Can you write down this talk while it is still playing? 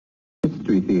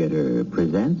Mystery Theater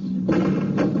presents...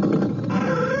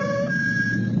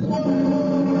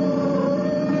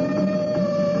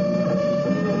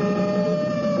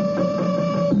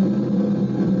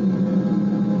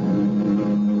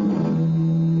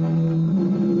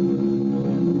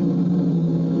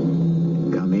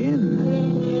 Come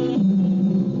in.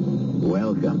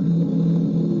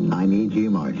 Welcome. I'm E.G.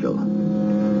 Marshall.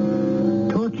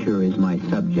 Torture is my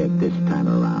subject this time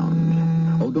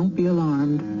around. Oh, don't be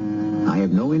alarmed. I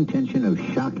have no intention of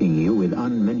shocking you with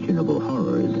unmentionable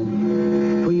horrors.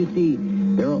 For you see,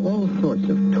 there are all sorts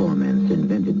of torments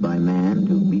invented by man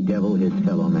to bedevil his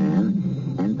fellow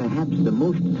man, and perhaps the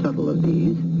most subtle of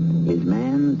these is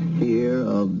man's fear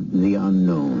of the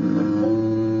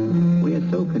unknown. We are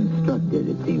so constructed,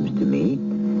 it seems to me,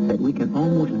 that we can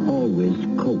almost always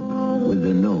cope with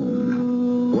the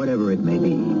known, whatever it may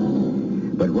be.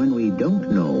 But when we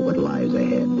don't know what lies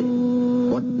ahead,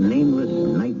 what nameless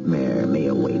nightmare may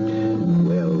await?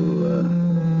 Well,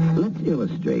 let's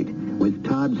illustrate with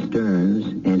Todd Stearns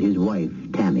and his wife,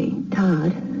 Tammy.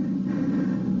 Todd,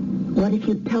 what if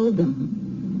you told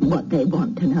them what they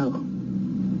want to know?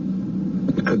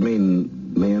 It could mean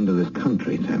the end of this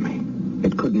country, Tammy.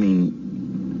 It could mean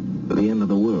the end of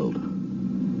the world.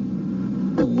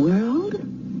 The world?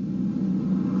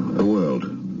 The world.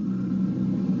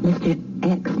 Mr.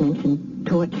 X mentioned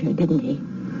torture, didn't he?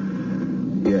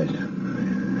 Yes.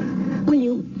 Will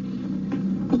you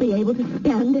be able to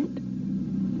stand it?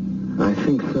 I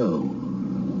think so.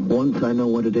 Once I know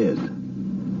what it is.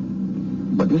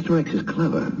 But Mr. X is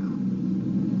clever.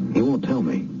 He won't tell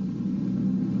me.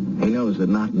 He knows that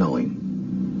not knowing,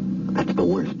 that's the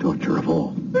worst torture of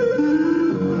all.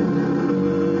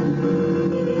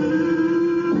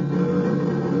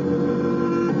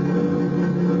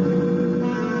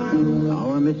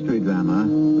 Our mystery drama,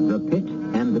 The Pit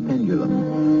and The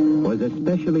Pendulum, was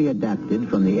especially adapted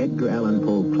from the Edgar Allan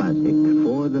Poe classic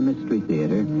For the Mystery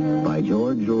Theater by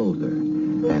George Lothar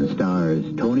and stars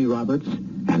Tony Roberts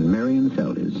and Marion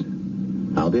Seldes.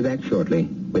 I'll be back shortly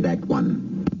with Act One.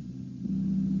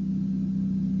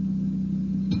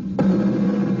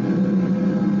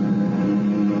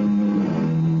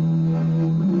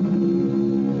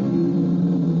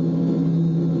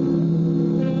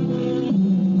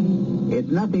 It's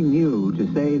nothing new to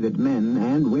say that men,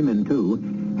 and women too,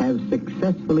 have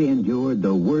successfully endured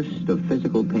the worst of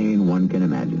physical pain one can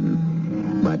imagine.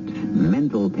 But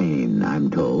mental pain, I'm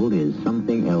told, is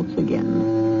something else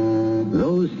again.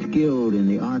 Those skilled in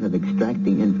the art of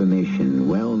extracting information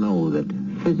well know that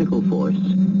physical force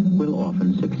will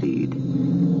often succeed,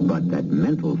 but that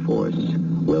mental force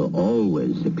will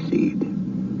always succeed.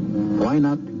 Why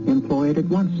not employ it at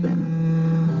once, then?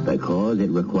 Because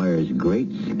it requires great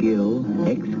skill,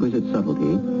 exquisite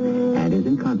subtlety, and is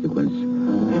in consequence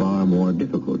far more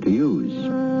difficult to use.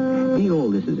 Be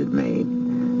all this as it may,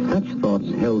 such thoughts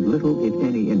held little, if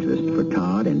any, interest for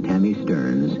Todd and Tammy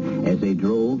Stearns as they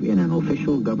drove in an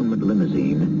official government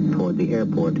limousine toward the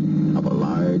airport of a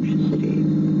large city.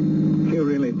 You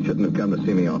really shouldn't have come to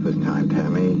see me off this time,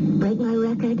 Tammy. Break my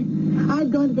record?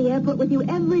 I've gone to the airport with you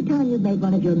every time you've made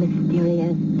one of your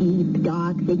mysterious, deep,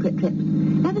 dark, secret trips.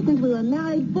 Ever since we were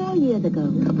married 4 years ago.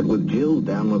 Yeah, but with Jill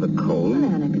down with a cold... Well,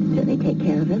 Anna could certainly take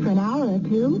care of her for an hour or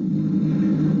two.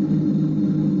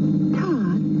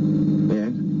 Todd,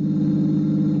 Yes?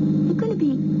 you're going to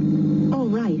be all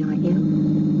right, aren't you?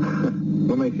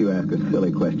 What makes you ask a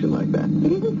silly question like that?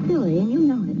 It isn't silly, and you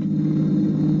know it.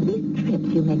 These trips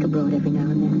you make abroad every now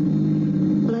and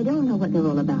then. Well, I don't know what they're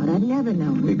all about. I've never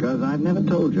known. Because I've never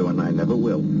told you, and I never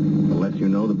will. The less you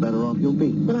know, the better off you'll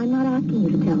be. Well, I'm not asking you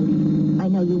to tell me. I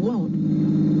know you won't.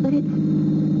 But it's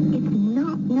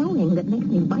not knowing that makes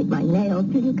me bite my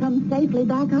nails till you come safely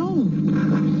back home.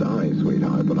 I'm sorry,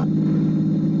 sweetheart, but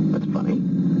that's funny.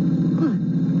 What?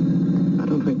 I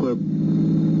don't think we're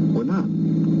not.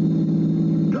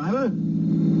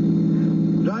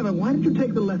 Driver, why did you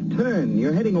take the left turn?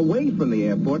 You're heading away from the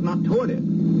airport, not toward it.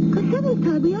 Good heavens,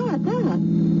 Todd, we are at that.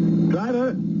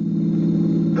 Driver,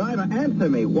 answer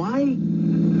me. Why?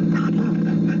 Todd, look.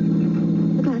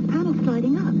 The glass panel's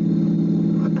sliding up.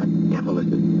 What the devil is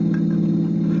it?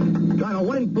 Driver,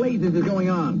 what in blazes is going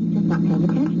on? He's just not paying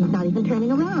attention. He's not even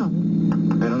turning around.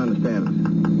 I don't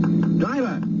understand.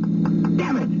 Driver!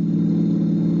 Damn it!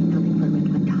 Something for a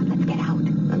restaurant, Todd. Let's get out.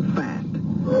 And fast.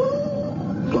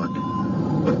 It's locked.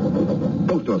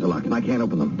 Both doors are locked, and I can't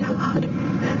open them. Todd,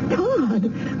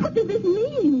 what does this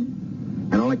mean?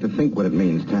 I don't like to think what it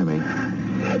means, Tammy.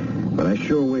 But I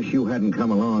sure wish you hadn't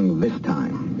come along this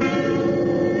time.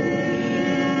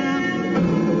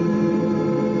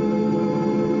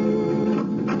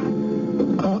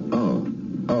 Uh-oh.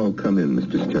 Oh, Oh, come in,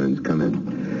 Mr. Stearns, come in.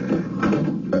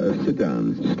 Sit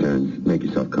down, Mr. Stearns. Make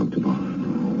yourself comfortable.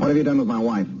 What have you done with my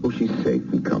wife? Oh, she's safe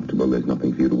and comfortable. There's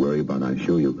nothing for you to worry about, I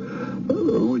assure you.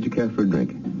 Would you care for a drink?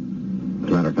 As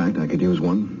a matter of fact, I could use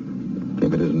one.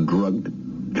 If it isn't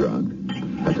drugged. Drugged?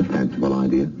 That's a fanciful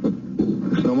idea.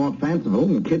 It's no more fanciful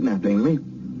than kidnapping me.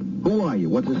 Who are you?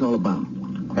 What's this all about?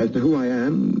 As to who I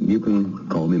am, you can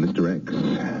call me Mr. X.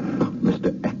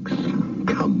 Mr. X.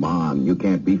 Come on, you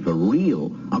can't be for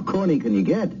real. How corny can you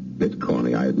get? It's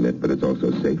corny, I admit, but it's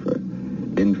also safer.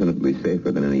 Infinitely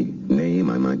safer than any name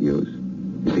I might use.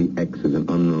 You see, X is an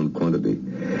unknown quantity.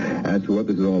 As for what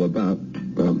this is all about,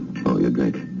 well, your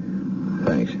drink.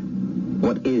 Thanks.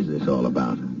 What is this all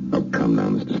about? Oh, come now,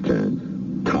 Mr.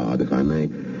 Stearns. Todd, if I may.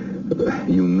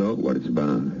 You know what it's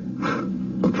about.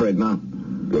 I'm afraid not.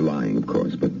 You're lying, of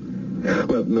course, but...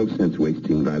 Well, no sense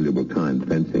wasting valuable time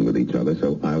fencing with each other,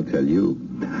 so I'll tell you.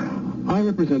 I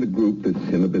represent a group that's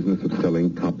in the business of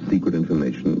selling top-secret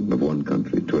information of one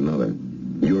country to another.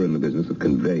 You're in the business of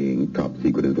conveying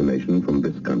top-secret information from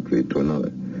this country to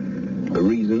another. The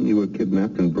reason you were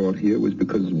kidnapped and brought here was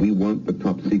because we want the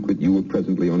top secret you were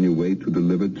presently on your way to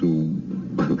deliver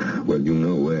to, well, you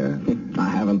know where. I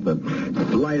haven't the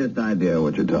slightest idea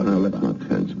what you're talking Now, about. let's not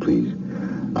fence, please.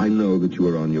 I know that you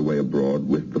are on your way abroad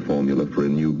with the formula for a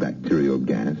new bacterial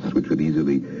gas, which would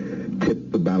easily tip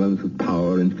the balance of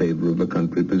power in favor of the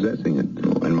country possessing it.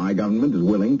 Oh, and my government is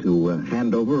willing to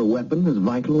hand over a weapon as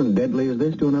vital and deadly as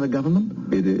this to another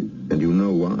government? It is, and you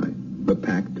know why. The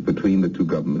pact between the two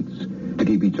governments to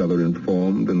keep each other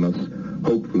informed and thus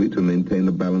hopefully to maintain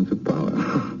the balance of power.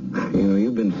 You know,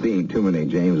 you've been seeing too many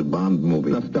James Bond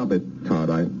movies. Now, stop it, Todd.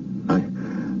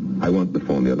 I want the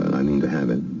formula, and I mean to have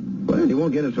it. Well, you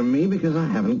won't get it from me because I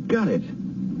haven't got it.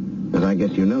 As I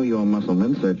guess you know, your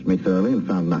musclemen searched me thoroughly and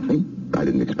found nothing. I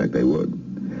didn't expect they would.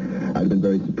 I'd been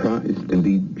very surprised,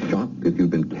 indeed shocked, if you'd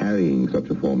been carrying such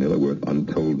a formula worth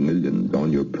untold millions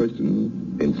on your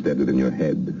person instead of in your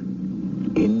head.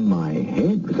 In my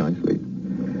head? Precisely.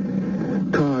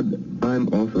 Todd, I'm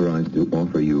authorized to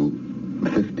offer you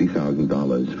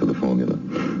 $50,000 for the formula.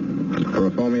 For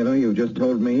a formula you just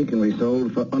told me can be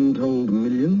sold for untold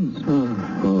millions?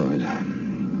 All right.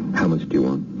 How much do you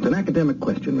want? It's an academic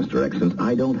question, Mr. X, since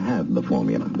I don't have the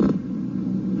formula.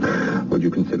 Would you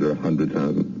consider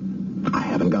 $100,000? I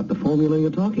haven't got the formula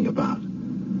you're talking about.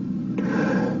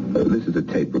 This is a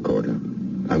tape recorder.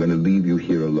 I'm going to leave you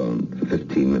here alone for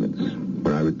 15 minutes.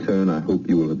 When I return, I hope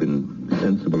you will have been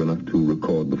sensible enough to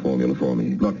record the formula for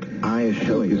me. Look, I assure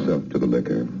Help you... yourself to the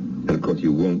liquor. And, of course,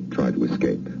 you won't try to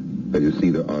escape. As you see,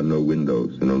 there are no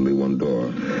windows and only one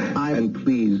door. And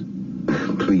please,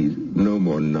 no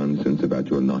more nonsense about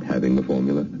your not having the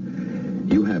formula.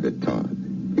 You have it, Todd.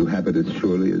 You have it as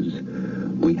surely as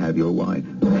we have your wife.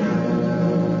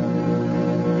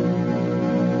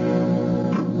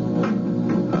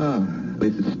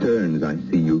 Mrs. Stearns, I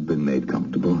see you've been made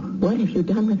comfortable. What have you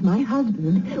done with my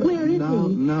husband? Where is he?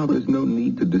 Now, there's no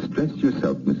need to distress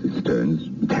yourself, Mrs. Stearns.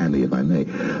 Tammy, if I may.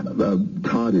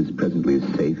 Todd is presently as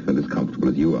safe and as comfortable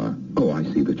as you are. Oh, I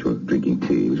see that you're drinking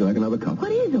tea. Would you like another cup?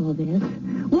 What is all this?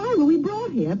 Why were we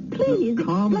brought here? Please,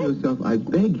 Calm yourself, I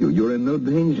beg you. You're in no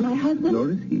danger. My husband?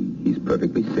 Nor is he. He's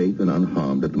perfectly safe and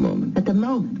unharmed at the moment. At the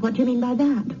moment? What do you mean by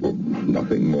that? Well,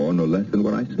 nothing more nor less than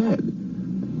what I said.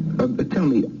 Tell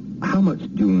me, how much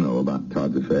do you know about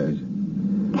Todd's affairs?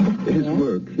 His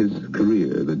work, his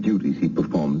career, the duties he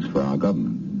performs for our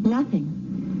government.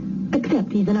 Nothing.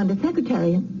 Except he's an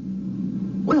undersecretary.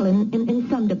 Well, in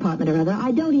some department or other.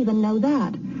 I don't even know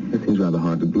that. That seems rather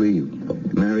hard to believe.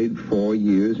 Married 4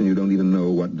 years and you don't even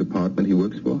know what department he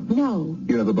works for? No.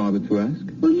 You never bothered to ask?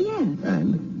 Well, yes.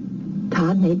 And?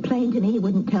 Todd made plain to me he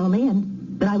wouldn't tell me,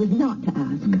 and that I was not to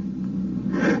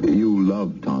ask. You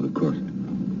love Todd, of course.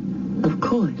 Of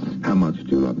course. How much do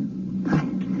you love him?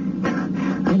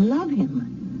 I love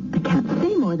him. I can't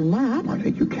say more than that. I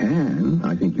think you can.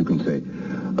 I think you can say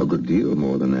a good deal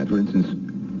more than that. For instance,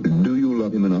 do you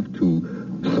love him enough to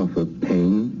suffer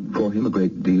pain for him, a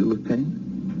great deal of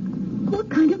pain?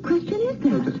 What kind of question is that?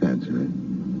 No, just answer it.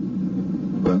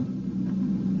 Well?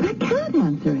 But I can't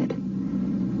answer it.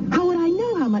 How would I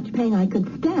know how much pain I could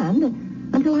stand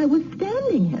until I was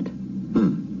standing it?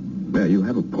 Yeah, you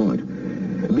have a point.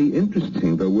 It'd be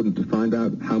interesting, though, wouldn't it, to find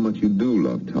out how much you do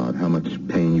love Todd, how much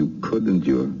pain you could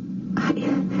endure.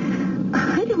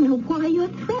 I don't know why you're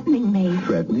threatening me.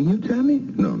 Threatening you, Tammy?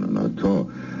 No, not at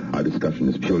all. Our discussion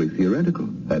is purely theoretical,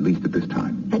 at least at this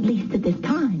time. At least at this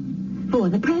time. For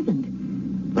the present.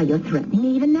 Why, you're threatening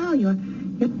me even now. You're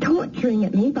torturing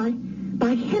at me by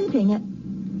hinting at...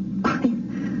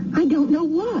 I don't know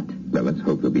what. Well, let's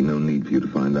hope there'll be no need for you to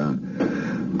find out.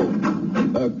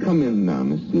 Come in now,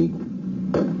 Miss C.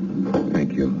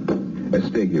 Thank you.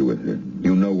 Stay here with her.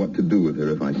 You know what to do with her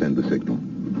if I send the signal.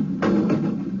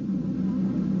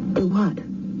 Do what?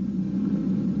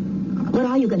 What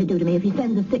are you going to do to me if he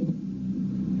sends a signal?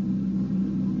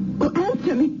 Well,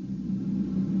 answer me.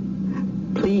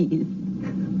 Please.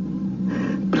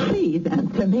 Please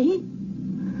answer me.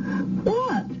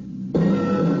 What?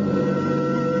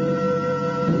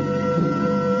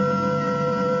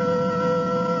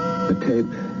 The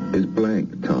tape is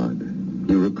blank, Todd.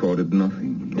 You recorded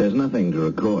nothing. There's nothing to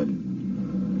record.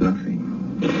 Nothing.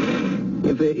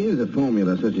 If there is a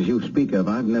formula such as you speak of,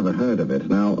 I've never heard of it.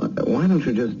 Now, why don't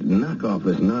you just knock off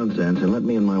this nonsense and let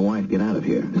me and my wife get out of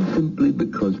here? Simply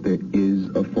because there is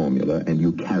a formula and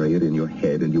you carry it in your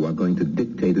head and you are going to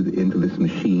dictate it into this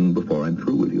machine before I'm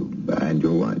through with you and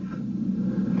your wife.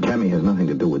 Tammy has nothing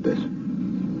to do with this.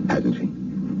 Hasn't she?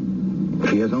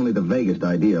 She has only the vaguest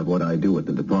idea of what I do at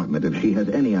the department, if she has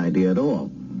any idea at all.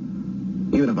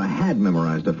 Even if I had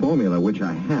memorized a formula, which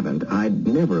I haven't, I'd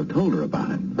never have told her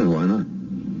about it. And why not?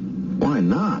 Why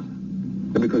not?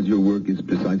 Because your work is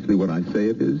precisely what I say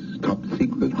it is? Top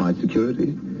secret, high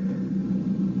security?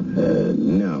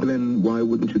 No. Then why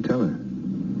wouldn't you tell her?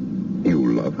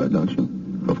 You love her, don't you?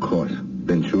 Of course.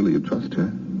 Then surely you trust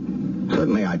her.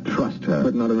 Certainly I trust her.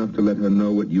 But not enough to let her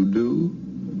know what you do?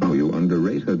 Oh, you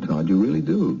underrate her, Todd. You really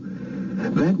do.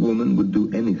 That woman would do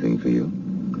anything for you.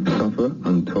 Suffer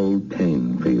untold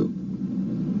pain for you.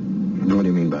 What do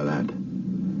you mean by that?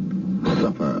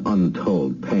 Suffer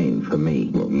untold pain for me?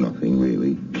 Well, nothing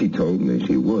really. She told me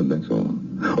she would, that's all.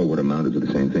 Or what amounted to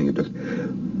the same thing.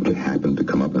 It happened to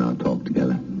come up in our talk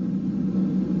together.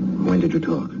 When did you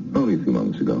talk? Only a few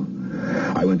moments ago.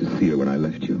 I went to see her when I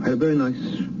left you. I had a very nice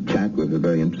chat with her,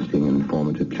 very interesting and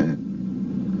informative chat.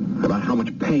 About how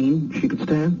much pain she could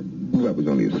stand? Well, that was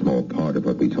only a small part of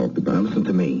what we talked about. Now, listen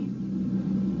to me.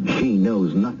 She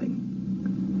knows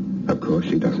nothing. Of course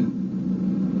she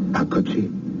doesn't. How could she?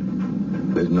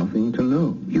 There's nothing to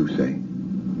know, you say.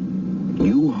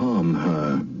 You harm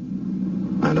her.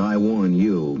 And I warn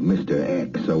you, Mr.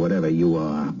 X, or whatever you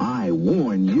are. I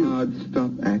warn you. Todd,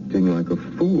 stop acting like a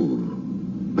fool.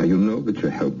 Now, you know that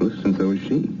you're helpless, and so is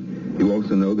she. You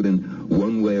also know that in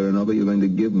one way or another you're going to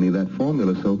give me that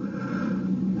formula, so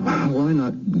why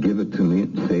not give it to me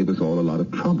and save us all a lot of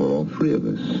trouble, all three of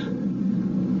us?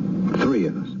 Three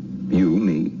of us. You,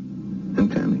 me,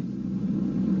 and Tammy.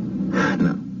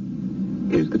 Now,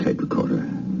 here's the tape recorder.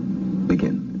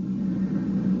 Begin.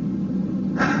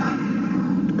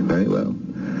 Very well.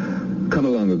 Come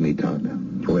along with me, Todd.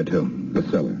 Where to? The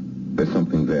cellar. There's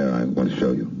something there I want to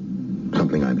show you.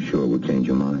 Something I'm sure will change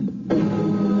your mind.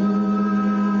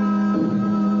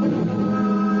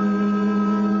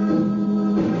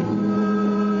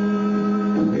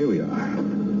 Here we are.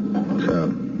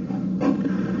 So,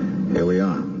 here we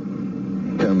are.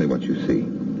 Tell me what you see.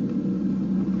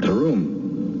 It's a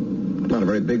room. It's not a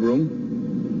very big room.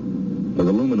 With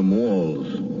aluminum walls.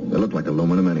 They look like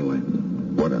aluminum anyway.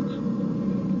 What else?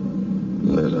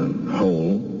 There's a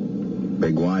hole.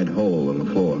 Big wide hole in the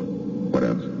floor. What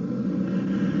else?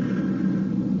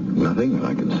 Nothing that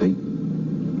I can see.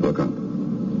 Look up.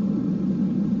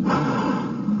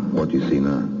 What do you see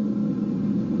now?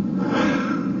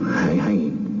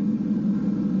 Hanging.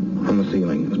 From the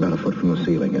ceiling. It's about a foot from the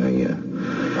ceiling.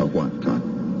 Of what, Todd?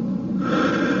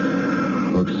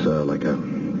 Looks like a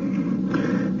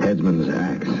headsman's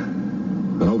axe.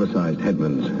 An oversized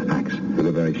headsman's axe. With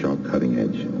a very sharp cutting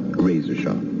edge. Razor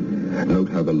sharp. Note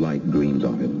how the light gleams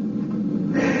off it.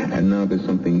 And now there's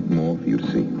something more for you to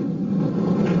see.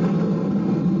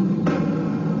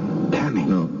 Tammy.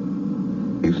 No.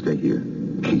 You stay here.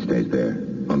 She stays there,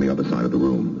 on the other side of the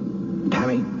room.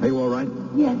 Tammy, are you all right?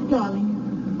 Yes,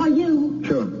 darling. Are you?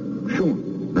 Sure.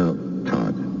 Now,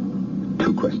 Todd,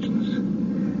 two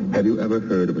questions. Have you ever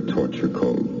heard of a torture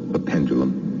called the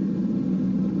pendulum?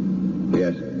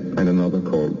 Yes. And another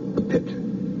called the pit?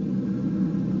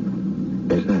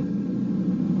 Is that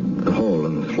the hole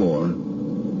in the floor?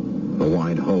 The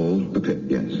wide hole? The pit,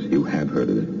 yes. You have heard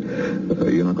of it.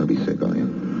 You're not going to be sick, are you?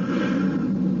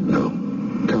 No.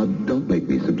 Todd, don't make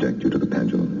me subject you to the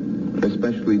pendulum.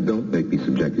 Especially don't make me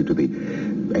subject you to the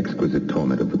exquisite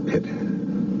torment of the pit.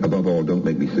 Above all, don't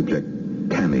make me subject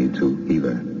Tammy to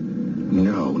either.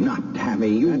 No, not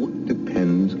Tammy. That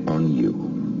depends on you.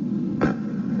 Now,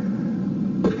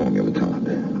 the formula, Todd.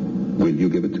 Will you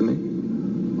give it to me?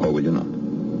 Or will you not?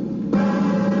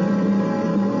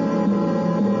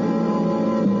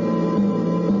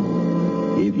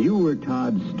 If you were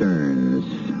Todd Stearns,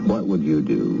 what would you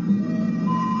do?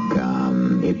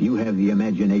 Come, if you have the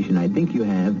imagination I think you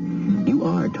have, you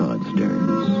are Todd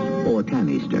Stearns, or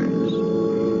Tammy Stearns,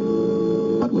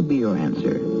 what would be your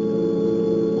answer?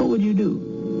 What would you do?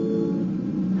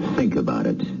 Think about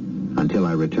it until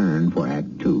I return for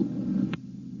Act 2.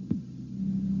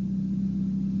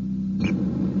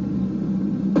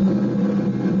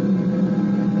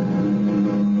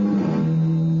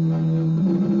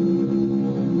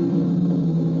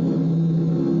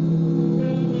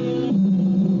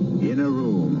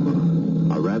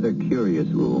 Curious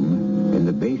room in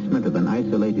the basement of an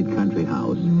isolated country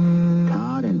house,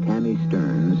 Todd and Tammy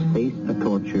Stearns face a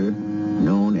torture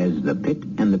known as the Pit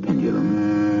and the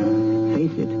Pendulum.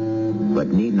 Face it, but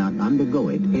need not undergo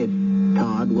it if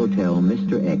Todd will tell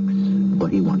Mr. X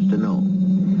what he wants to know.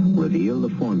 Reveal the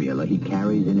formula he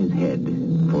carries in his head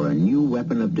for a new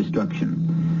weapon of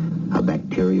destruction, a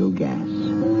bacterial gas.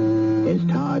 As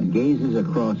Todd gazes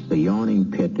across the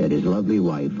yawning pit at his lovely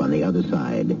wife on the other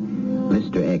side,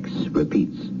 Mr. X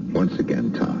repeats. Once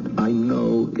again, Todd, I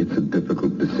know it's a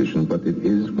difficult decision, but it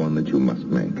is one that you must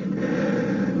make.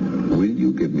 Will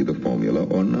you give me the formula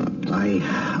or not?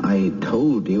 I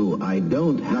told you I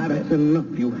don't have it. That's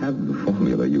enough. You have the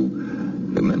formula. You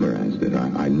memorized it.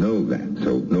 I know that.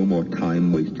 So no more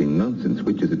time-wasting nonsense.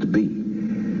 Which is it to be?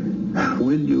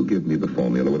 Will you give me the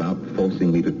formula without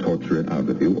forcing me to torture it out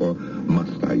of you, or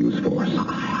must I use force?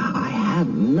 I have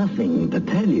nothing to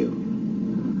tell you.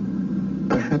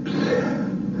 Perhaps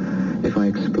if I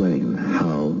explain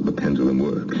how the pendulum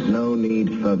works. No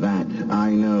need for that.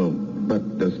 I know.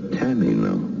 But does Tammy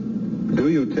know? Do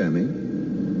you, Tammy?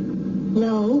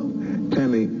 No.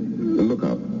 Tammy, look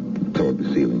up toward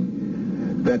the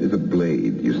ceiling. That is a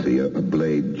blade, you see, a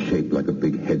blade shaped like a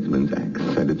big headsman's axe,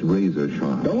 and it's razor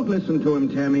sharp. Don't listen to him,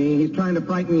 Tammy. He's trying to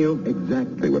frighten you.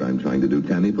 Exactly what I'm trying to do,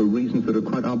 Tammy, for reasons that are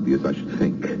quite obvious, I should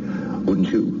think. Wouldn't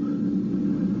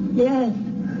you? Yes.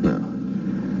 Now,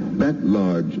 that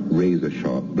large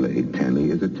razor-sharp blade,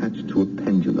 Tammy, is attached to a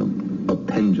pendulum. A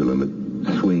pendulum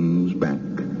that swings back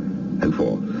and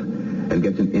forth and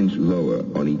gets an inch lower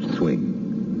on each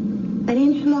swing. An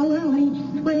inch lower on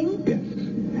each swing? Yes.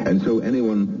 And so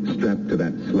anyone strapped to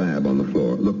that slab on the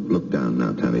floor... Look down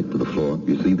now, Tammy, to the floor.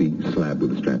 You see the slab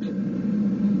with the straps?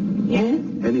 Yes.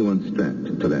 Anyone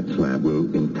strapped to that slab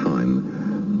will, in time,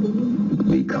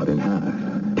 be cut in half.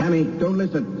 Tammy, don't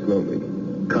listen. Slowly.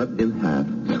 Cut in half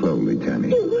slowly, Tammy.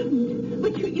 You wouldn't.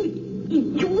 But you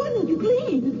wouldn't,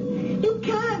 please. You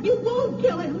can't. You won't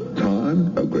kill him.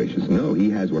 Todd? Oh, gracious, no. He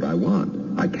has what I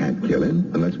want. I can't kill him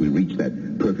unless we reach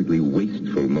that perfectly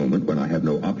wasteful moment when I have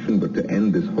no option but to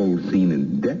end this whole scene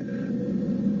in death.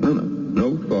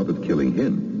 No thought of killing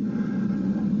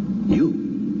him. You.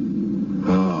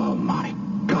 Oh, my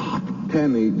God.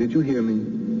 Tammy, did you hear me?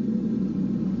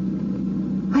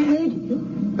 I heard you.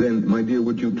 Then, my dear,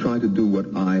 would you try to do what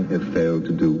I have failed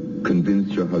to do?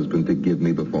 Convince your husband to give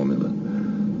me the formula.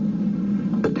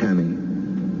 But, Tammy...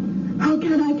 How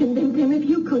can I convince him if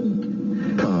you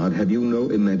couldn't? Todd, have you no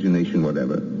imagination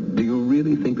whatever? Do you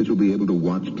really think that you'll be able to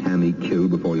watch Tammy kill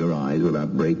before your eyes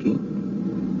without breaking?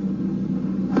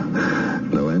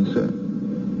 No answer.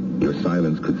 Your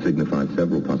silence could signify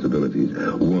several possibilities.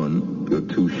 One, you're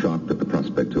too shocked at the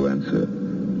prospect to answer.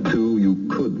 Two, you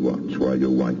could watch while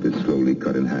your wife is slowly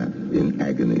cut in half in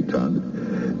agony, Todd.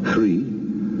 Three,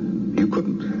 you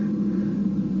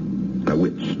couldn't. Now,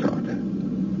 which, Todd?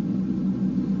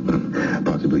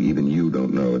 Possibly even you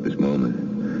don't know at this moment.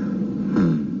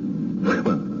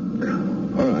 Well,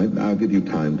 all right, I'll give you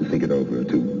time to think it over,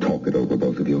 to talk it over,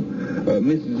 both of you.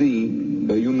 Miss Z,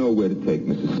 you know where to take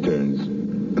Mrs. Stearns.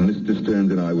 Mr.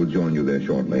 Stearns and I will join you there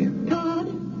shortly. Todd,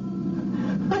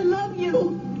 I love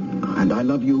you. And I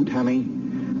love you, Tammy.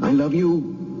 I love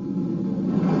you.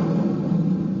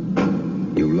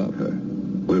 You love her.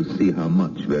 We'll see how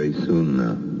much very soon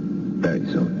now. Very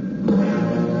soon.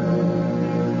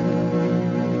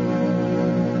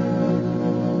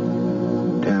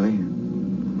 Tammy,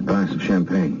 glass of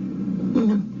champagne.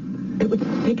 No, it would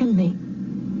sicken me.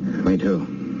 Me too.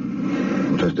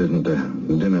 Just isn't a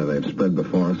dinner they've spread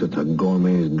before us. It's a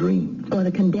gourmet's dream. Or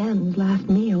the condemned's last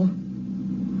meal.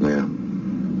 Yeah.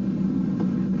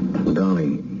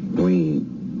 Darling,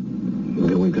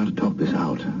 we've got to talk this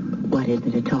out. What is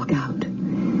there to talk out?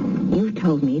 You've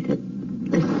told me that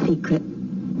the secret,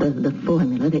 the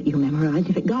formula that you memorized,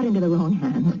 if it got into the wrong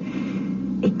hands,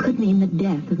 it could mean the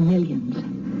death of millions.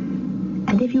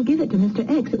 And if you give it to Mr.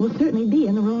 X, it will certainly be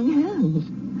in the wrong hands.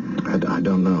 I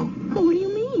don't know. Well, what do you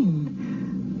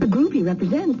mean? The group he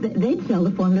represents, they'd sell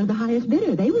the formula to the highest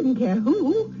bidder. They wouldn't care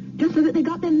who, just so that they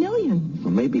got their millions.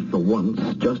 Well, maybe for once,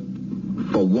 just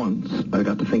for once, I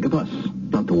got to think of us,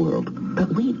 not the world.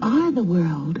 But we are the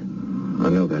world. I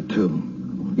know that, too.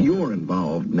 You're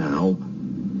involved now.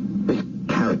 This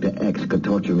character X could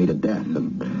torture me to death,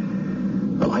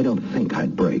 and... Well, I don't think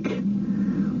I'd break.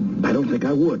 I don't think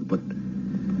I would, but...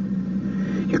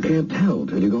 You can't tell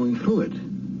till you're going through it.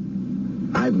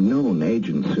 I've known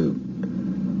agents who...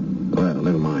 Well,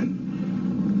 never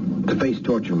mind. To face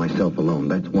torture myself alone,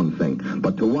 that's one thing.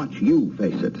 But to watch you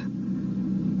face it...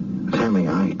 Tammy,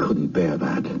 I couldn't bear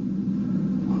that.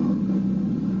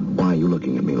 Why are you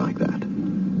looking at me like that?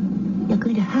 You're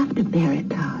going to have to bear it,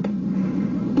 Todd.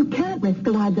 You can't risk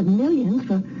the lives of millions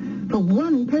for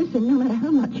one person, no matter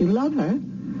how much you love her.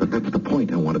 But that's the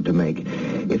point I wanted to make.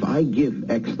 If I give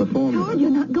X the formula... Todd, you're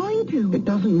not going to. It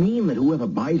doesn't mean that whoever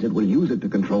buys it will use it to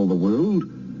control the world.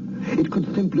 It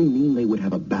could simply mean they would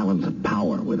have a balance of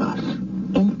power with us.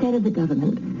 Instead of the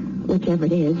government, whichever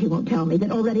it is, you won't tell me,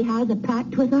 that already has a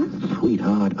pact with us?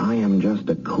 Sweetheart, I am just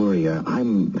a courier.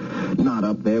 I'm not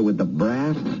up there with the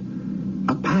brass.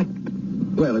 A pact,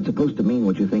 well, it's supposed to mean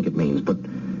what you think it means, but...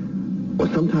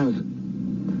 Well, sometimes...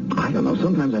 I don't know.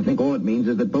 Sometimes I think all it means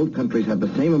is that both countries have the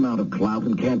same amount of clout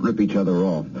and can't rip each other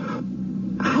off.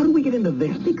 How do we get into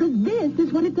this? Because this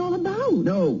is what it's all about.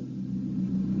 No.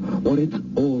 What it's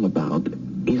all about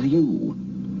is you.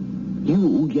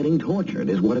 You getting tortured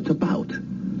is what it's about.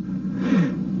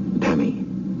 Tammy,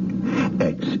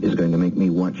 X is going to make me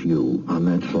watch you on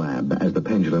that slab as the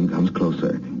pendulum comes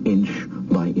closer, inch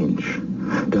by inch.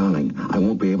 Darling, I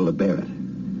won't be able to bear it.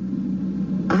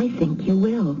 I think you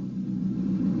will.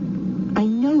 I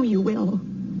know you will.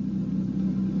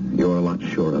 You're a lot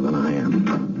surer than I am.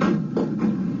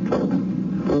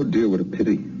 Oh, dear, what a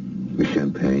pity. The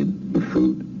champagne, the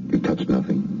food, you touched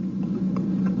nothing.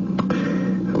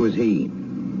 Who is he?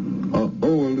 Oh, a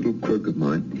little quirk of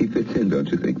mine. He fits in, don't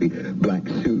you think? The black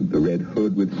suit, the red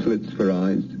hood with slits for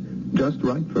eyes. Just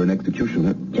right for an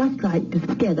executioner. Just right to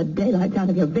scare the daylights out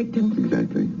of your victims.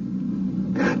 Exactly.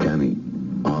 Tammy,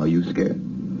 are you scared?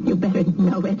 You better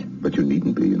know it. But you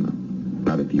needn't be, you know.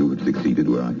 Not if you have succeeded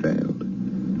where I failed.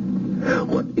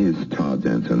 What is Todd's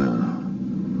answer now?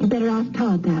 You better ask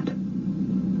Todd that.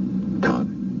 Todd?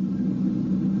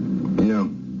 No.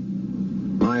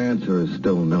 My answer is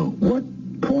still no. What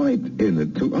point in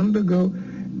it to undergo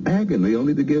agony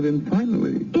only to give in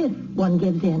finally? If one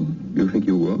gives in. You think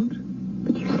you won't?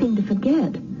 But you seem to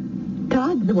forget.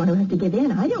 Todd's the one who has to give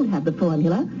in. I don't have the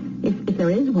formula, if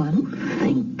there is one.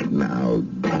 Think now,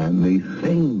 Tammy,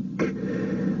 think.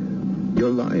 You're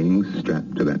lying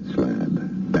strapped to that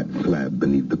slab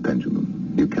beneath the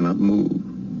pendulum. You cannot move.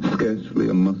 Scarcely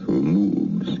a muscle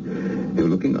moves. You're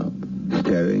looking up,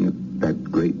 staring at that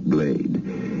great blade.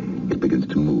 It begins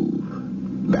to move.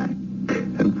 Back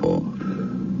and forth.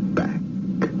 Back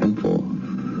and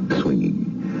forth.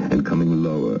 Swinging and coming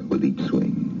lower with each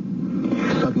swing.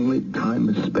 Suddenly, time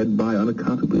is sped by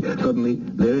unaccountably. Suddenly,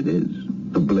 there it is.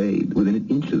 The blade, within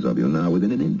inches of you now,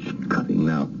 within an inch,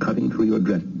 cutting through your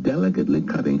dress, delicately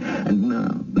cutting. And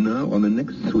now, on the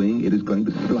next swing, it is going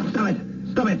to slide.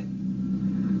 Stop it!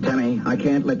 Tammy, I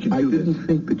can't let you do this. I didn't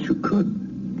think that you could.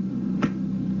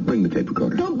 Bring the tape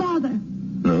recorder. Don't bother.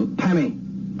 No? Tammy!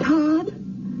 Todd,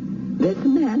 this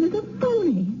man is a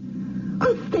phony.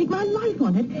 I'll stake my life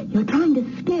on it. You're trying to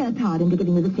scare Todd into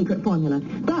giving you the secret formula.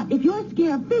 But if your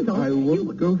scare fizzles... I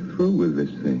won't go through with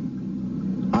this thing.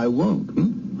 I won't,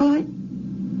 Well,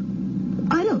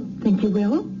 I don't think you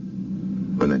will.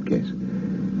 In that case,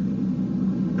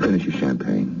 finish your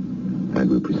champagne, and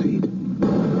we'll proceed.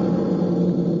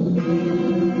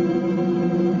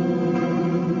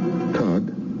 Todd,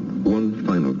 one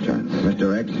final chance.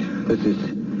 Mr. X,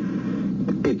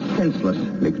 it's senseless.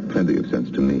 Makes plenty of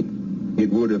sense to me. It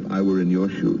would if I were in your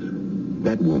shoes.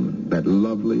 That woman, that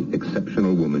lovely,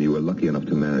 exceptional woman you were lucky enough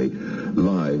to marry,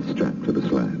 lies strapped to the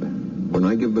slab. When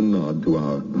I give the nod to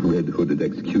our red-hooded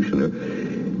executioner,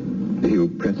 he'll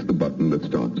press the button that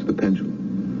starts the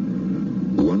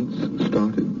pendulum. Once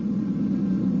started,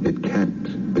 it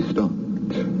can't be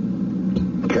stopped.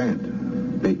 Can't?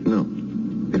 No.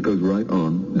 It goes right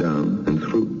on, down, and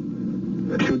through.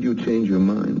 Should you change your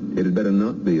mind, it had better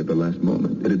not be at the last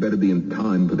moment. It had better be in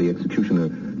time for the executioner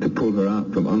to pull her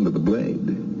out from under the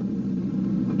blade.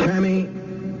 Tammy!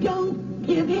 Don't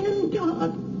give in,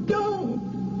 Todd. Don't.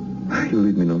 You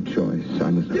leave me no choice.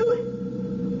 I must... Do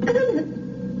it. Damn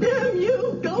it. Damn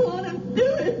you. Go on and do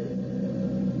it.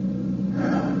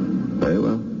 Very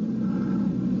well.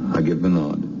 I give the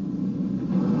nod.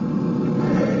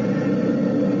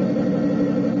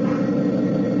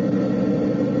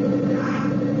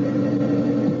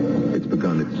 It's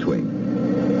begun its swing.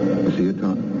 You see it,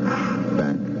 Tom?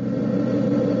 Back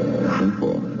and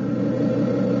forth.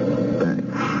 Back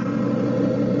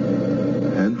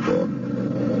and forth.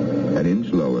 An inch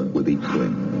lower with each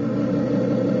swing.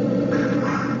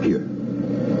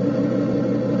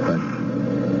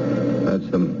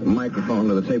 microphone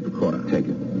to the tape recorder. Take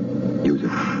it. Use it.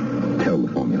 Tell the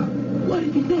formula. What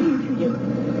is he saying to you?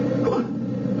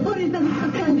 What is that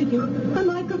he's handed you? A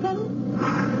microphone?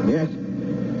 Yes.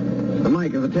 The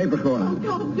mic of the tape recorder. Oh,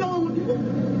 God, don't.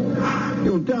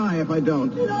 You'll die if I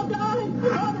don't. I'll die.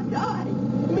 I'll die.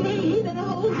 Me, the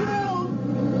whole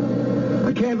world.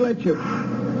 I can't let you.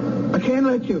 I can't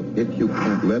let you. If you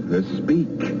can't let her speak,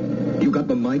 you got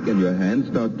the mic in your hand,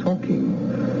 start talking.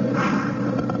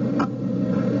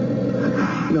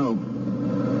 No.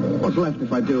 What's left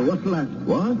if I do? What's left?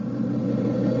 What?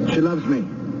 She loves me.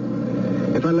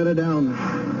 If I let her down,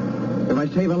 if I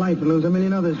save her life and lose a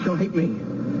million others, she'll hate me.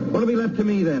 What'll be left to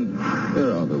me then?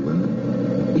 There are other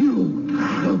women. You,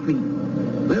 Sophie.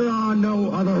 There are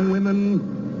no other women.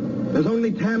 There's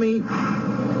only Tammy.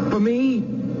 For me.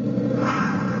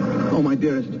 Oh, my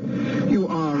dearest, you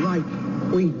are right.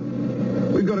 We've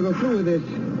got to go through with this.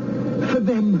 For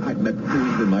them. I've met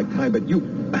fools in my time, but you...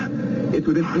 It's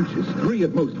within inches, 3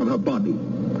 at most from her body.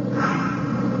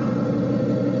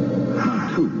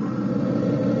 Now 2.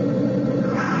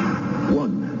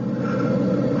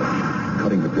 1.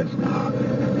 Cutting the dress now.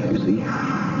 You see?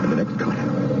 And the next cut.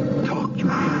 Talk, you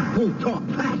fool. Talk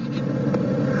fast.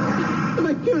 The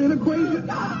Bacterian equation.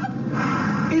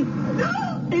 It's...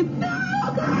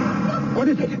 What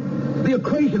is it? The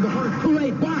equation before it's too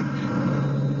late. What?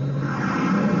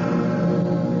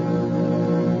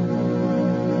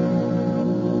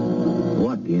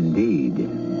 What indeed?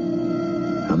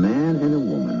 A man and a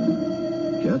woman,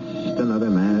 just another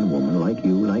man and woman like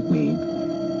you, like me,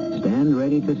 stand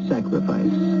ready to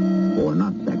sacrifice, or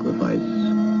not sacrifice,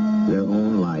 their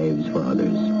own lives for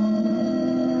others.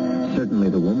 Certainly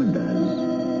the woman does.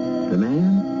 The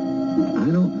man? I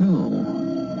don't know.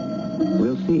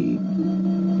 We'll see.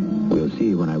 We'll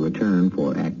see when I return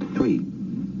for Act 3.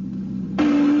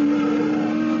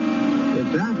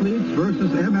 It's athletes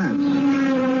versus MS.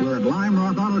 We're at Lime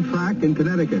Rock Auto Track in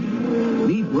Connecticut.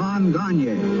 Meet Ron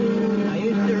Gagne. I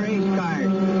used to race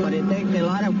cars, but it takes a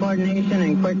lot of coordination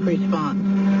and quick response.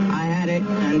 I had it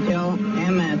until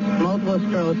MS, multiple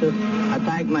sclerosis,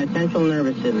 attacked my central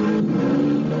nervous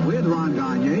system. With Ron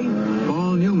Gagne,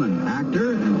 Paul Newman,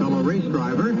 actor and fellow race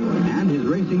driver, and his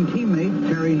racing teammate,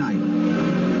 Terry Knight.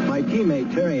 My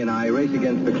teammate Terry and I race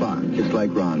against the clock, just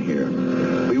like Ron here.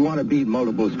 We want to beat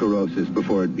multiple sclerosis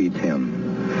before it beats him.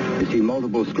 You see,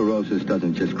 multiple sclerosis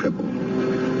doesn't just cripple.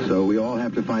 So we all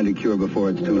have to find a cure before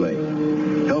it's too late.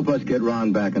 Help us get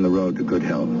Ron back on the road to good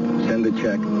health. Send a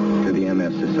check to the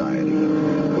MS Society.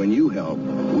 When you help,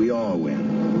 we all win.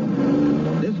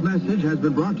 This message has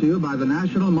been brought to you by the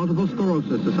National Multiple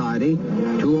Sclerosis Society,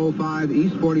 205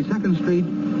 East 42nd Street,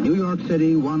 New York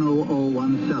City,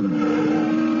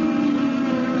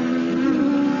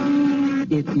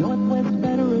 10017. It's Northwest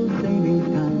Federal Savings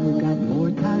Time. We've got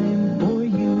more time for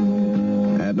you.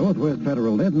 At Northwest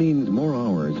Federal, that means more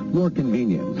hours, more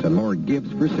convenience, and more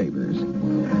gifts for savers.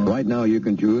 Right now, you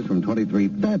can choose from 23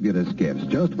 fabulous gifts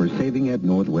just for saving at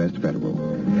Northwest Federal.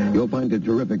 You'll find a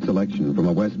terrific selection from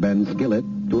a West Bend skillet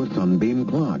to a Sunbeam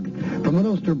clock, from an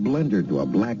Oster blender to a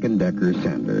Black & Decker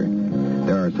sander.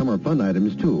 There are summer fun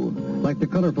items, too, like the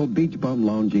colorful Beach Bum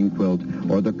lounging quilt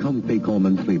or the comfy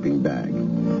Coleman sleeping bag.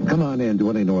 Come on in to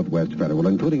any Northwest Federal,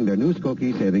 including their new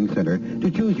Skokie Savings Center, to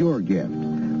choose your gift.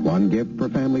 One gift per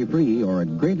family free or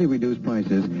at greatly reduced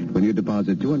prices when you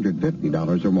deposit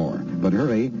 $250 or more. But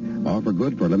hurry, offer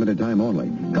good for a limited time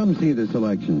only. Come see the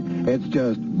selection. It's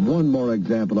just one more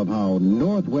example of how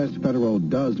Northwest Federal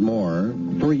does more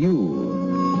for you.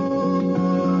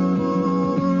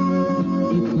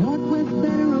 It's Northwest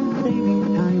Federal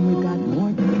Savings Time. We've got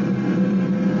more time.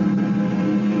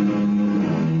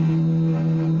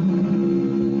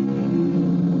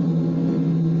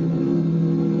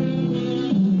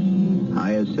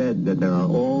 I have said that there are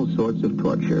all sorts of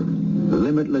torture,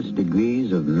 limitless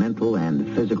degrees of mental and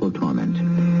physical torment.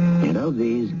 And of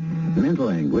these, mental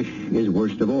anguish is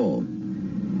worst of all.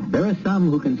 There are some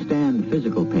who can stand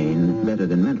physical pain better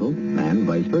than mental, and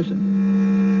vice versa.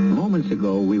 Moments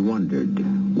ago, we wondered,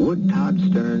 would Todd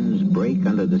Stearns break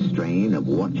under the strain of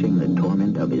watching the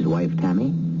torment of his wife,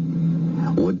 Tammy?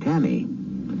 Would Tammy?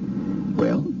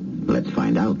 Well, let's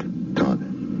find out. Todd,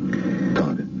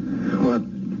 what?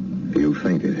 You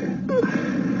fainted.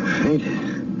 Fainted?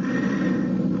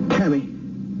 Tammy.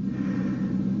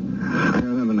 I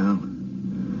remember now.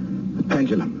 The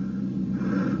pendulum.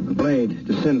 The blade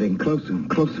descending closer and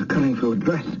closer, cutting through a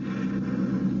dress.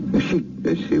 Is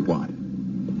she what?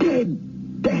 Dead.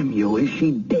 Damn you, is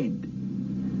she dead?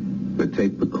 The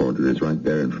tape recorder is right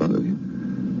there in front of you.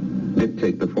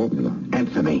 Dictate the formula.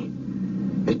 Answer me.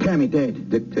 Is Tammy dead?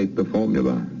 Dictate the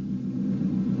formula.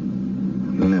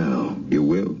 No. You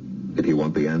will.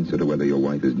 want the answer to whether your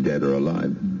wife is dead or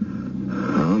alive.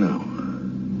 Oh,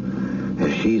 no.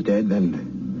 If she's dead,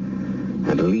 then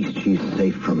at least she's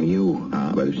safe from you.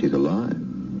 But if she's alive,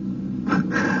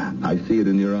 I see it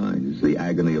in your eyes, the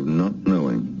agony of not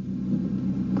knowing.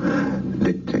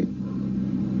 Dictate.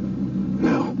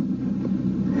 No.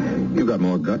 You've got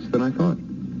more guts than I thought.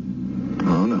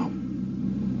 Oh, no.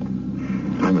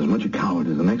 I'm as much a coward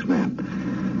as the next man.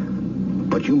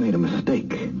 But you made a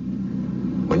mistake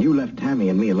when you left Tammy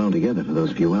and me alone together for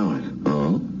those few hours.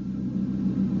 Oh?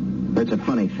 That's a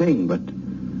funny thing, but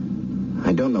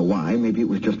I don't know why. Maybe it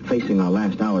was just facing our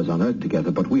last hours on Earth together,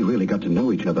 but we really got to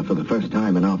know each other for the first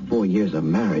time in our 4 years of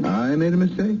marriage. I made a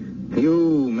mistake?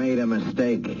 You made a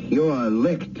mistake. You're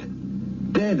licked.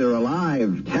 Dead or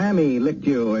alive. Tammy licked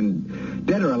you, and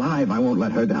dead or alive, I won't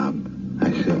let her down.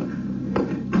 I see.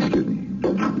 Excuse me.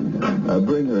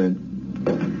 Bring her in.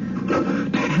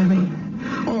 Tammy.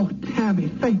 Oh, Tammy,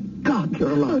 thank God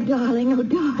you're alive. Oh, darling, oh,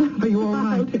 darling. Are you all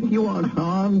right? You aren't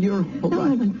harmed. You're all No,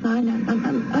 right. I'm fine.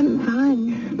 I'm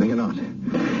fine. No, you're not.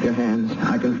 Your hands,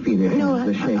 I can feel your hands. No,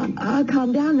 They're shaking. I'll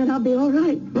calm down, then I'll be all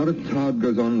right. Not if Todd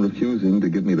goes on refusing to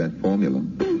give me that formula.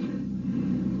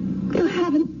 You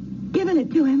haven't given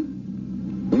it to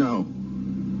him? No.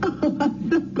 Oh, I'm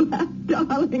so glad,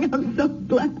 darling. I'm so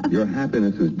glad. Your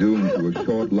happiness is doomed to a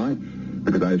short life,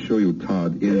 because I assure you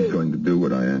Todd is going to do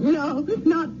what I ask. No,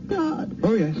 not Todd.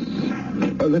 Oh, yes.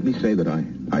 Let me say that I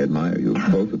admire you,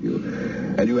 both of you.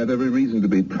 And you have every reason to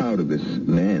be proud of this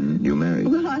man you married.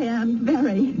 Well, I am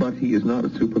very. But he is not a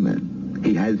Superman.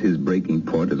 He has his breaking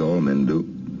point, as all men do.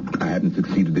 I haven't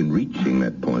succeeded in reaching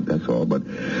that point, that's all. But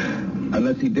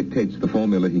unless he dictates the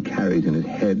formula he carries in his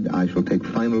head, I shall take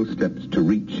final steps to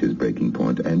reach his breaking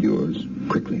point, and yours,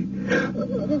 quickly.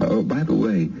 Oh, by the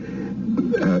way,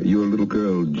 your little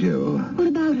girl, Jill. What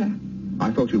about her?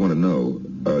 I thought you'd want to know.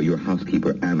 Your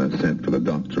housekeeper, Anna, sent for the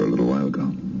doctor a little while ago.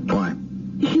 Why?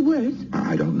 Is she worse?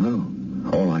 I don't know.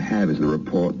 All I have is the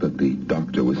report that the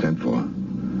doctor was sent for.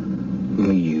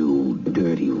 You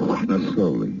dirty rat. Now,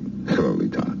 slowly,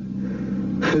 Todd.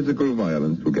 Physical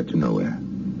violence will get you nowhere.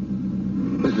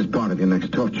 This is part of your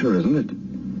next torture, isn't it?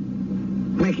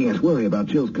 Making us worry about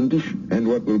Jill's condition. And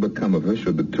what will become of her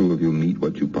should the two of you meet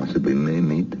what you possibly may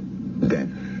meet? Death.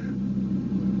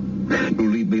 You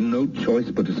leave me no choice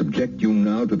but to subject you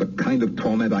now to the kind of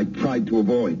torment I tried to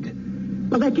avoid.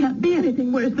 Well, there can't be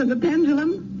anything worse than the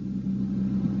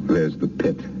pendulum. There's the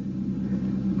pit.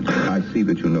 I see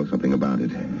that you know something about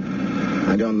it.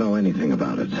 I don't know anything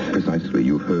about it. Precisely.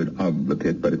 You've heard of the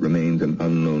pit, but it remains an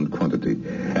unknown quantity.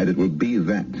 And it will be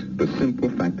that, the simple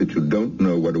fact that you don't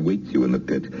know what awaits you in the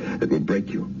pit, that will break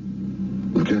you.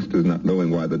 Just as not knowing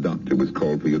why the doctor was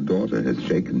called for your daughter has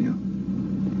shaken you.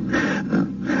 Now,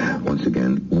 once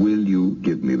again, will you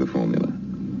give me the formula?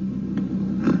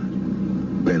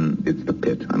 Then it's the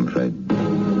pit, I'm afraid.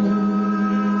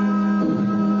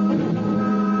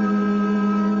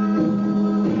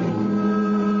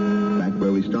 Back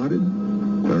where we started?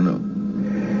 Or no?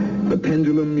 The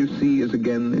pendulum, you see, is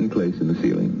again in place in the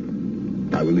ceiling.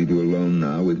 I will leave you alone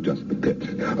now with just the pit.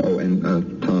 Oh, and,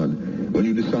 Todd, when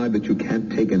you decide that you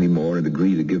can't take any more and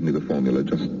agree to give me the formula,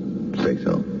 just say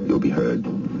so. You'll be heard.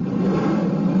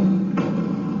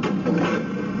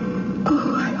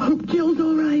 Oh, I hope Jill's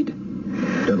all right.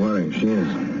 Don't worry, she is.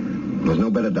 There's no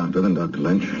better doctor than Dr.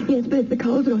 Lynch. Yes, but if the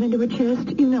cold's going into her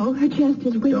chest, you know, her chest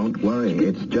is weak. Don't worry.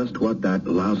 It's just what that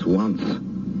louse wants.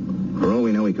 For all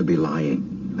we know, he could be lying.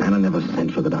 Anna never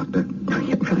sent for the doctor. Oh,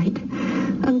 you're right.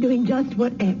 I'm doing just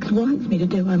what X wants me to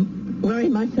do. I'm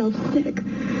worrying myself sick.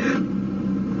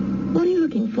 What are you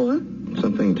looking for?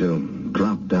 Something to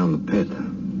drop down the pit.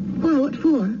 Why, what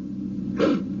for?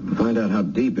 Find out how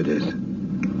deep it is.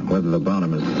 Whether the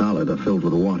bottom is solid or filled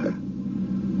with water.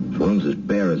 This wound's as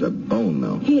bare as a bone,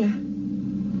 though. Here.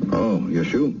 Oh, your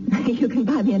shoe? You can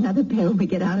buy me another pair when we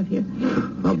get out of here.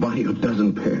 I'll buy you a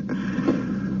dozen pair.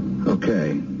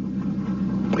 Okay.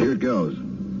 Here it goes.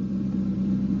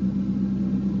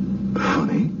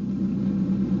 Funny.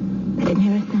 I didn't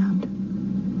hear a sound.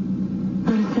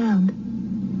 Not a sound.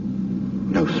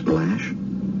 No splash.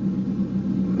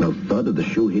 No thud of the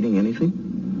shoe hitting anything.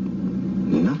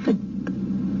 Nothing.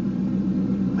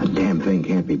 The damn thing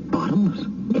can't be bottomless.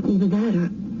 It's either that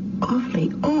or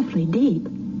awfully deep.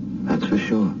 That's for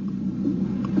sure.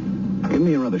 Give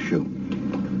me your other shoe.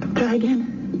 Try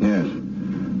again? Yes.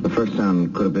 The first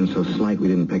sound could have been so slight we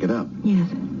didn't pick it up. Yes.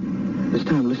 This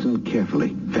time listen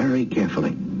carefully. Very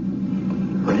carefully.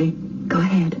 Ready? Go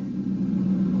ahead.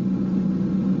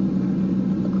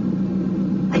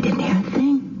 I didn't hear a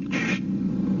thing. Shh.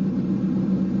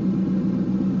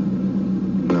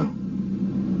 No.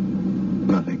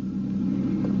 Nothing.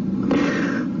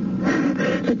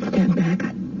 Let's stand back.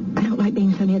 I don't like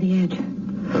being so near the edge.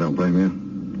 I don't blame you.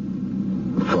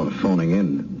 I thought of phoning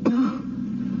in. No.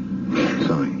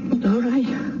 Sorry. It's all right.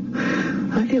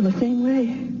 I feel the same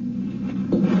way.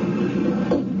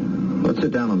 Let's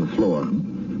sit down on the floor,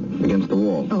 against the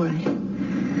wall. All right.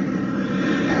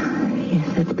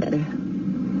 Yes, that's better.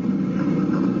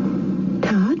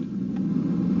 Todd?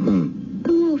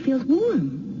 The wall feels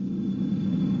warm.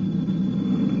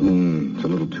 It's a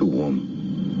little too warm.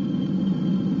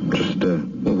 Just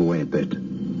move away a bit.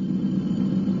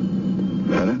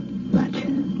 Better? Much.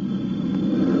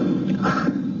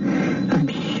 I'm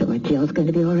sure Jill's going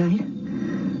to be all right.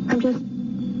 I'm just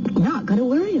not going to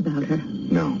worry about her.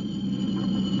 No.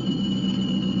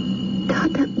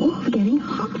 God, that wall's getting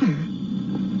hotter.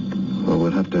 Well,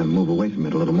 we'll have to move away from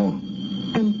it a little more.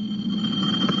 And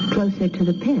closer to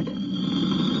the pit.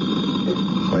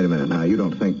 Wait a minute now. You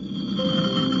don't think...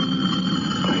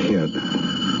 Here,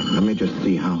 let me just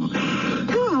see how...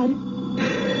 Todd!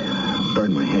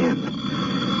 Burn my hand.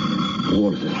 The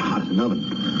water's as hot as an oven.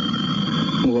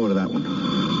 Move over to that one.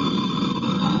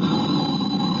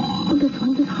 Well, this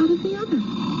one's as hot as the other.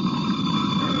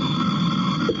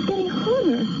 It's getting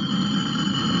hotter.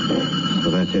 So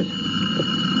that's it.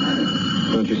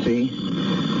 Don't you see?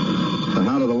 The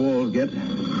hotter the walls get,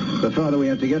 the farther we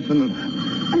have to get from them.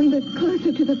 And the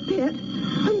closer to the pit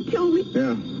until we...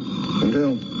 Yeah.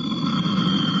 Until...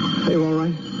 Are you all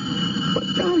right? But,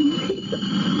 darling, Jesus,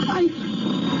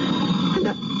 and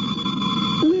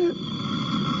we're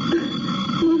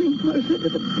moving closer to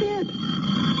the pit.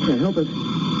 Can't help it.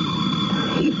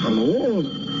 Heat from the walls.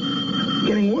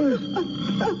 Getting worse. God,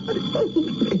 hold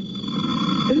me.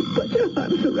 Put your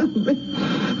arms around me.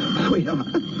 Sweetheart.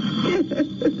 Yes.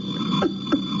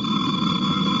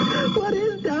 What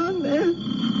is down there?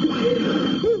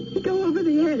 We go over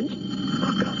the edge.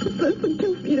 Oh, God, it's less than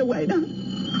 2 feet away now.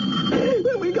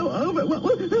 When we go over, what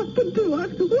will happen to us?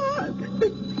 What?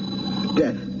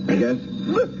 Death, I guess.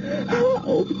 How?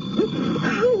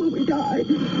 How will we die?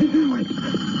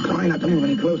 Try not to move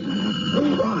any closer.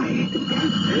 Try.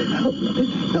 Help me.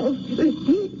 Help me. The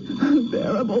heat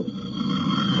unbearable.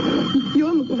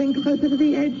 You're moving closer to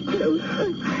the edge, too.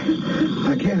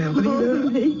 I can't help it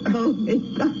either. Hold me.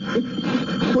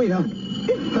 Sweetheart.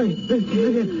 This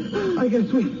is it. I guess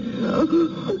we...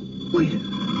 Wait.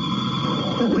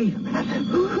 Wait a minute.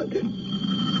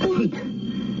 The heat.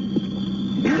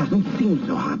 It doesn't seem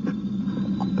so hot.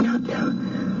 Not so.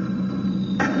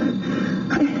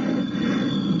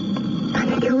 I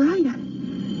think you're right.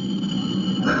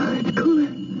 It's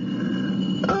cooler.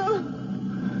 Oh,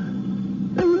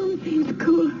 the room seems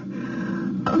cooler.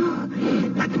 Oh,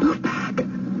 let's move back.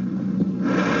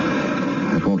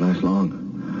 That won't last long.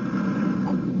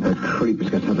 That creep has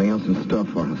got something else in store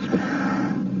for us.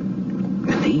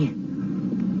 You see?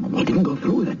 He didn't go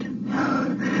through with it.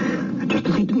 Just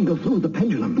as he didn't go through with the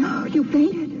pendulum. No, you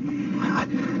fainted.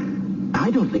 I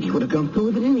don't think he would have gone through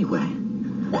with it anyway.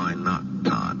 Why not,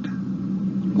 Todd?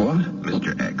 What?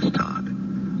 Mr. X, Todd.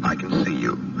 I can see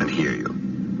you and hear you.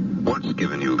 What's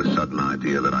given you the sudden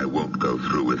idea that I won't go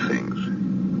through with things?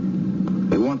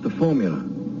 They want the formula.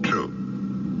 True.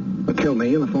 They kill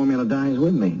me and the formula dies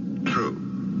with me. True.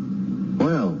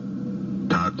 Well,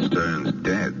 Todd Stern's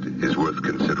dead is worth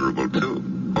considerable, too.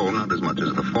 Oh, not as much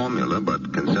as the formula,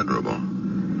 but considerable.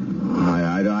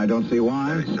 I don't see why.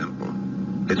 Very simple.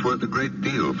 It's worth a great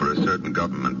deal for a certain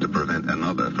government to prevent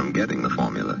another from getting the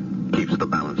formula. Keeps the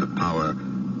balance of power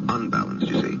unbalanced,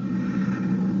 you see.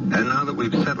 And now that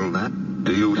we've settled that,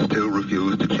 do you still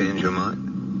refuse to change your mind?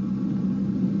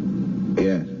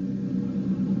 Yes.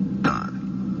 Todd,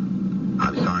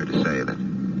 I'm sorry to say that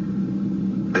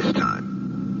this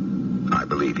time, I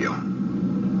believe you.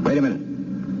 Wait a minute.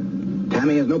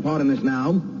 Tammy has no part in this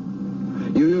now.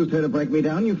 You used her to break me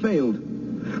down. You failed.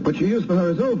 What you used for her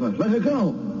is over. Let her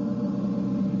go.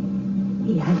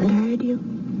 He hasn't heard you.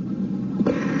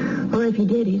 Or if he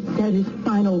did, he said his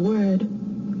final word.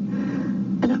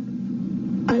 And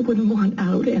I wouldn't want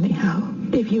out anyhow.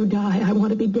 If you die, I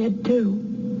want to be dead too.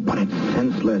 But it's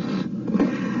senseless.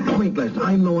 Pointless.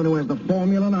 I'm the one who has the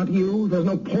formula, not you. There's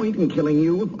no point in killing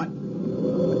you if I...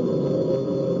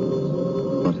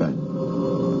 What's that?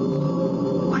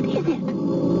 What is it?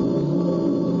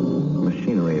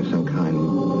 Machinery of some kind.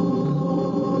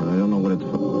 I don't know what it's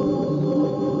for.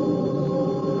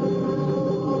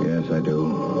 Yes, I do.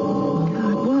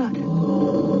 God, what? The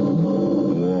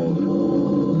walls.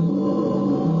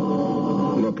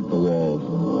 Look at the walls.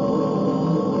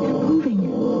 It's moving.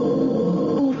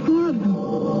 All 4 of them.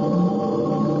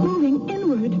 Moving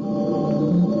inward.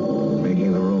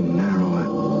 Making the room narrower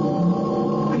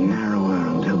and narrower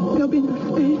until... There'll be no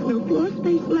space, no floor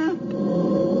space left.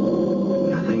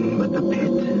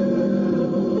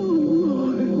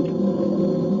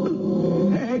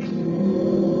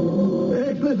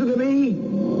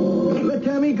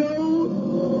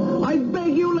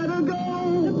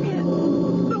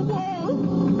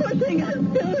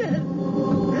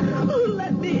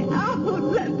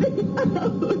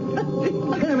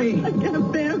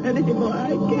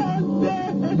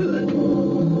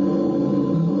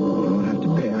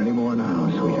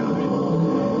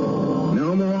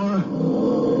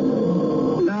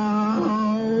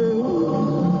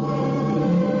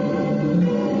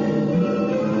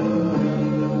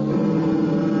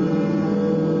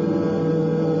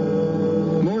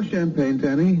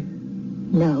 Tammy?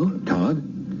 No. Todd?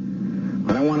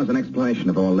 What I want is an explanation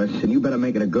of all this, and you better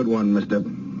make it a good one, Mr.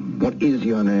 What is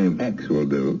your name? X will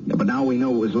do. Yeah, but now we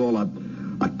know it was all a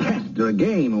test or a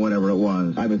game or whatever it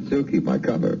was. I must still keep my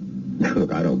cover.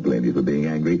 Look, I don't blame you for being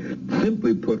angry.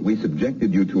 Simply put, we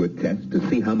subjected you to a test to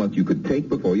see how much you could take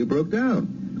before you broke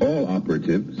down. All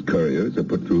operatives, couriers, are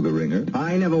put through the ringer.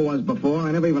 I never was before.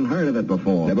 I never even heard of it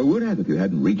before. Never would have if you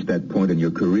hadn't reached that point in your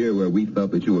career where we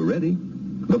felt that you were ready.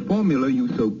 The formula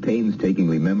you so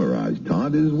painstakingly memorized,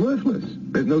 Todd, is worthless.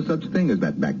 There's no such thing as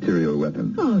that bacterial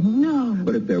weapon. Oh, no.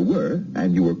 But if there were,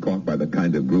 and you were caught by the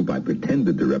kind of group I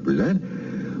pretended to represent,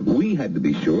 we had to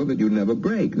be sure that you'd never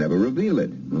break, never reveal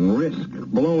it. Risk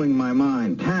blowing my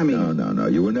mind. Tammy. No.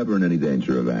 You were never in any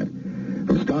danger of that.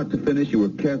 From start to finish, you were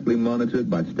carefully monitored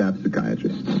by staff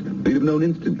psychiatrists. We'd have known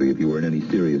instantly if you were in any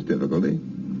serious difficulty.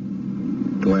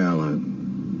 Well,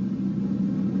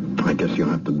 I guess you'll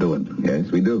have to do it.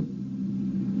 Yes, we do.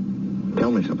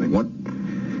 Tell me something. What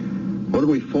did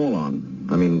we fall on?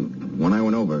 I mean, when I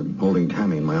went over, holding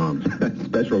Tammy in my arms.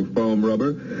 Special foam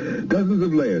rubber. Dozens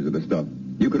of layers of the stuff.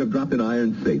 You could have dropped an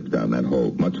iron safe down that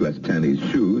hole, much less Tanny's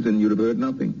shoes, and you'd have heard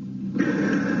nothing.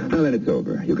 Now that it's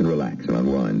over, you can relax and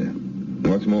unwind.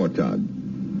 What's more, Todd,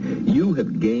 you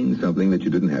have gained something that you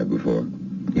didn't have before.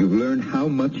 You've learned how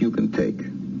much you can take.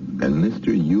 And,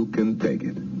 mister, you can take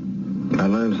it. I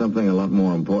learned something a lot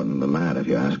more important than that, if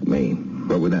you ask me.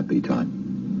 What would that be, Todd?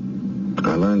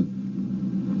 I learned...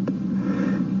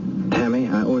 Tammy,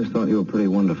 I always thought you were pretty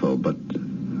wonderful, but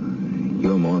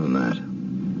you're more than that.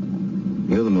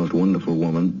 You're the most wonderful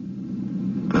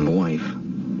woman and wife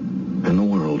in the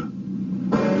world.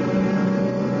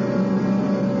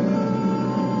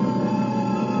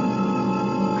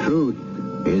 Truth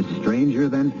is stranger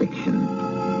than fiction.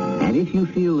 And if you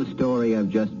feel the story I've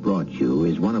just brought you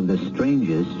is one of the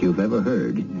strangest you've ever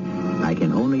heard, I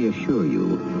can only assure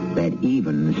you that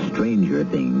even stranger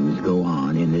things go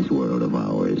on in this world of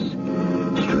ours.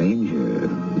 Stranger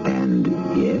and,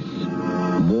 yes,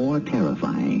 more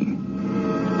terrifying.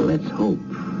 Let's hope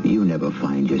you never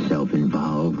find yourself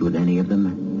involved with any of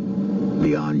them.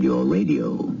 Beyond your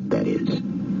radio, that is.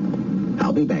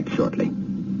 I'll be back shortly.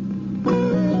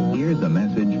 Here's a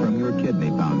message from your Kidney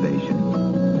Foundation.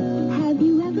 Have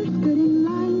you ever stood in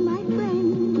line, my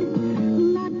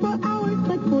friend? Not for hours,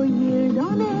 but for years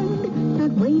on end.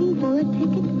 Not waiting for a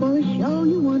ticket for a show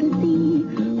you want to see,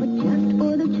 but just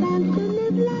for the chance to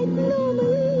live life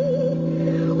normally.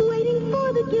 Waiting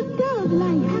for the gift of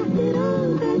life. Pass it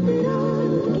on, pass it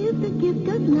on. Give the gift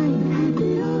of life. Pass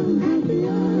it on, pass it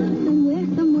on. Somewhere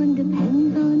someone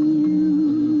depends on you.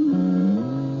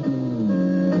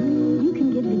 You can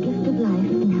give the gift of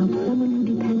life and help someone who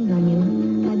depends on you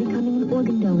by becoming an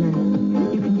organ donor.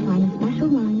 You can sign a special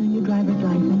line on your driver's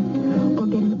license or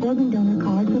get an organ donor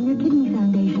card from your Kidney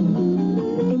Foundation.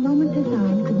 A moment to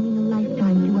sign could mean a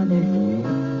lifetime to others.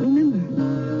 Remember,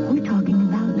 we're talking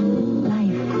about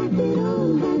life. Pass it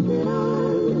on, pass it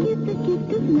on. Give the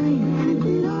gift of life. Pass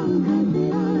it on, pass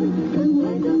it on.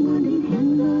 Somewhere someone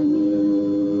depends on you.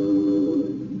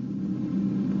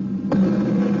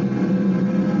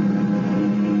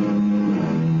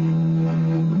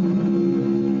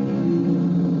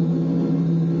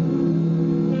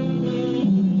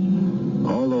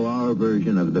 Although our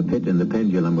version of The Pit and the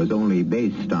Pendulum was only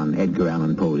based on Edgar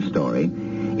Allan Poe's story,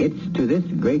 it's to this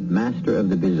great master of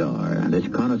the bizarre and this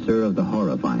connoisseur of the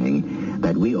horrifying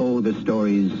that we owe the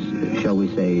story's, shall we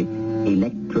say,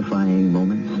 electrifying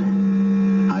moments.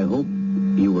 I hope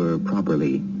you were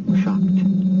properly shocked.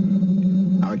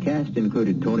 Our cast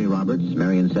included Tony Roberts,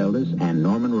 Marion Seldes, and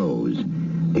Norman Rose.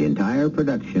 The entire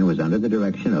production was under the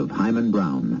direction of Hyman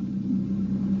Brown.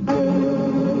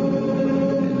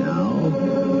 And now,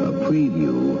 a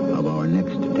preview of our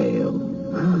next tale.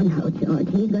 Oh, no, George.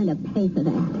 He's going to pay for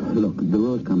that. Look, the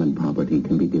Roscommon property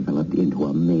can be developed into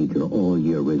a major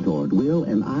all-year resort. Will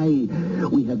and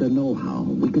we have the know-how.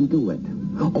 We can do it.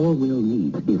 All Will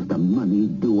needs is the money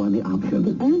due on the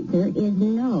auction. The answer is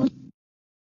no.